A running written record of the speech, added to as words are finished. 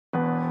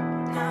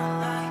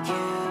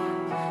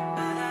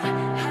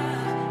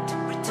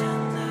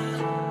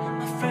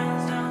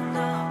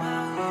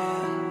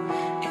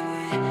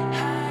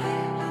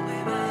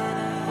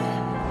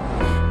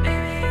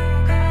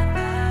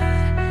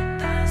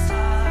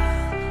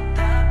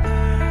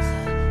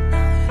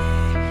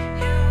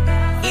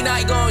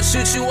might gon'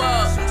 shoot you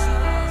up.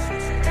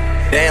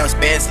 Damn,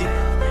 Spancy.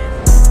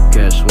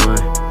 Catch 1,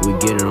 we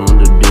get it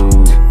on the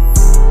dude.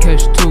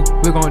 Catch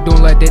 2, we gon' do it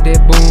like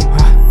that boom.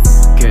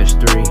 Catch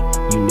 3,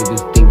 you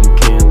niggas think you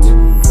can't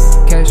lose.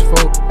 Catch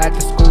 4, at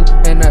the school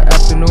in the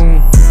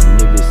afternoon.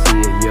 Niggas see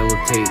a yellow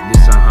tape,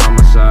 this a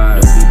homicide.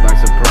 Don't be by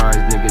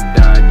surprise, nigga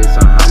died, this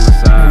a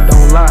homicide.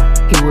 Don't lie,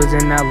 he was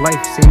in that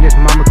life, seen his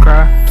mama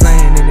cry.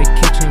 Playing in the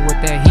kitchen with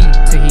that heat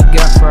till he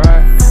got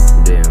fried.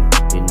 Damn,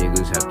 you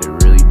niggas have to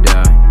really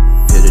die.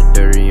 Hit a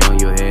 30 on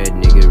your head,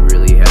 nigga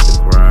really have to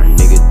cry.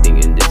 Nigga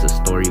thinking this a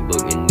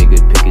storybook and nigga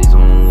pick his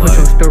own life. Put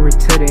your story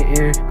to the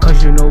end,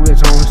 cause you know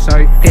it's on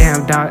sight.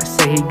 Damn, Doc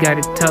say he got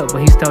it tough,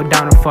 but he still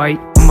down to fight.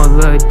 I'm a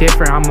little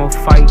different, I'ma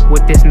fight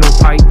with this new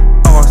pipe.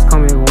 All's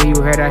coming when you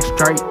hear that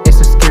strike,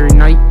 it's a scary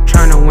night.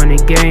 Tryna win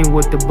a game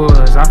with the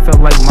buzz, I feel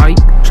like Mike.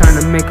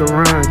 Tryna make a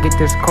run, get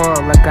this car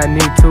like I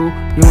need to.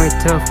 You ain't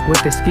tough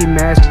with the ski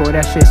mask, boy,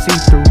 that shit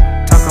see-through.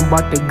 Talking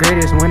about the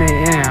greatest when it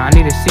end, I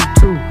need a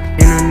C2.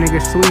 And a nigga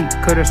sweet,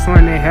 could've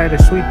sworn they had a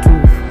sweet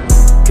tooth.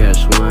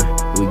 Catch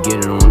 1, we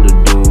get it on the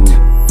dude.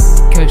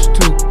 Catch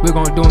 2, we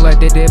gon' do it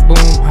like that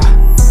boom.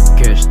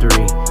 Catch 3,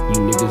 you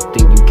niggas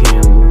think you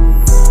can't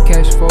lose.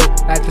 Catch 4,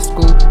 at the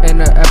school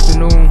in the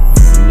afternoon.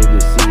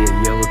 Niggas see a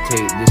yellow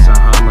tape, this a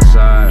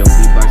homicide. Don't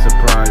be by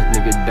surprise,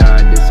 nigga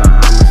died, this a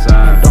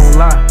homicide. Don't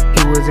lie,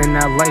 he was in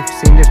that life,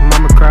 seen his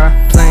mama cry.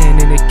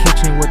 Playing in the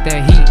kitchen with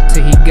that heat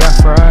till he got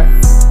fried.